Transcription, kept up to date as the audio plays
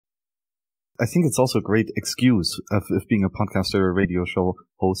I think it's also a great excuse of being a podcaster or a radio show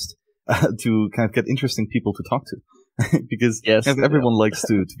host to kind of get interesting people to talk to. Because yes, kind of everyone likes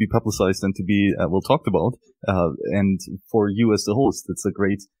to be publicized and to be well talked about. And for you as the host, it's a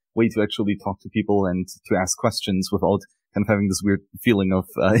great way to actually talk to people and to ask questions without kind of having this weird feeling of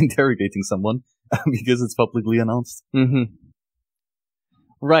interrogating someone because it's publicly announced. Mm-hmm.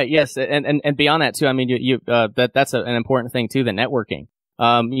 Right. Yes. And beyond that too, I mean, that's an important thing too, the networking.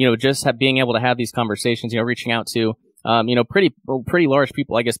 Just being able to have these conversations, reaching out to, pretty large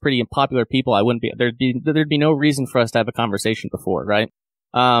people, I guess, pretty popular people. There'd be no reason for us to have a conversation before, right?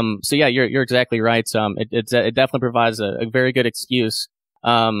 So yeah, you're exactly right. It definitely provides a very good excuse,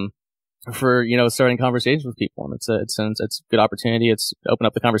 for, starting conversations with people. And it's a good opportunity. It's open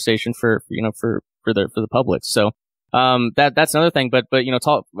up the conversation for the public. So, that's another thing. But,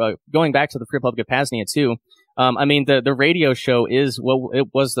 going back to the Free Republic of Pasnia too, I mean, the radio show it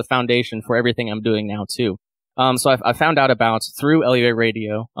was the foundation for everything I'm doing now too. So I found out about through LUA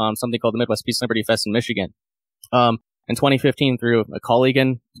Radio, something called the Midwest Peace and Liberty Fest in Michigan. In 2015 through a colleague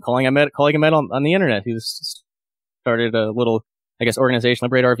I met on the internet who's started a little, I guess, organization,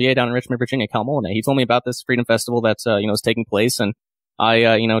 Liberate RVA down in Richmond, Virginia, Cal Molinay. He told me about this Freedom Festival that's, is taking place, and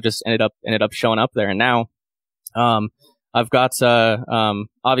I, just ended up showing up there. And now, I've got,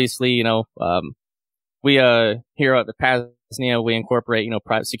 obviously, we, here at the Pasnia, we incorporate,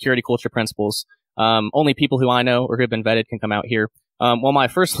 private security culture principles. Only people who I know or who have been vetted can come out here. Well, my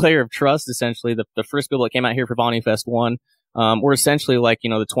first layer of trust, essentially, the first people that came out here for Bonnie Fest 1, were essentially like,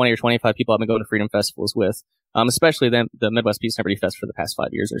 the 20 or 25 people I've been going to freedom festivals with, especially the Midwest Peace and Liberty Fest for the past 5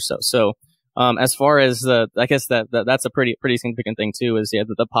 years or so. So, as far as I guess that's a pretty significant thing too, is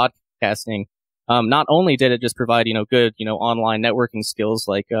the podcasting. Not only did it just provide, good, online networking skills,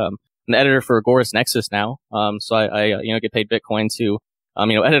 like, an editor for Agorist Nexus now. So I get paid Bitcoin to,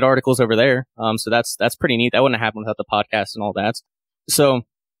 edit articles over there. So that's pretty neat. That wouldn't have happened without the podcast and all that. So,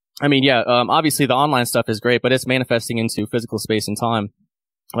 I mean, yeah, obviously the online stuff is great, but it's manifesting into physical space and time.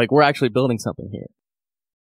 Like, we're actually building something here.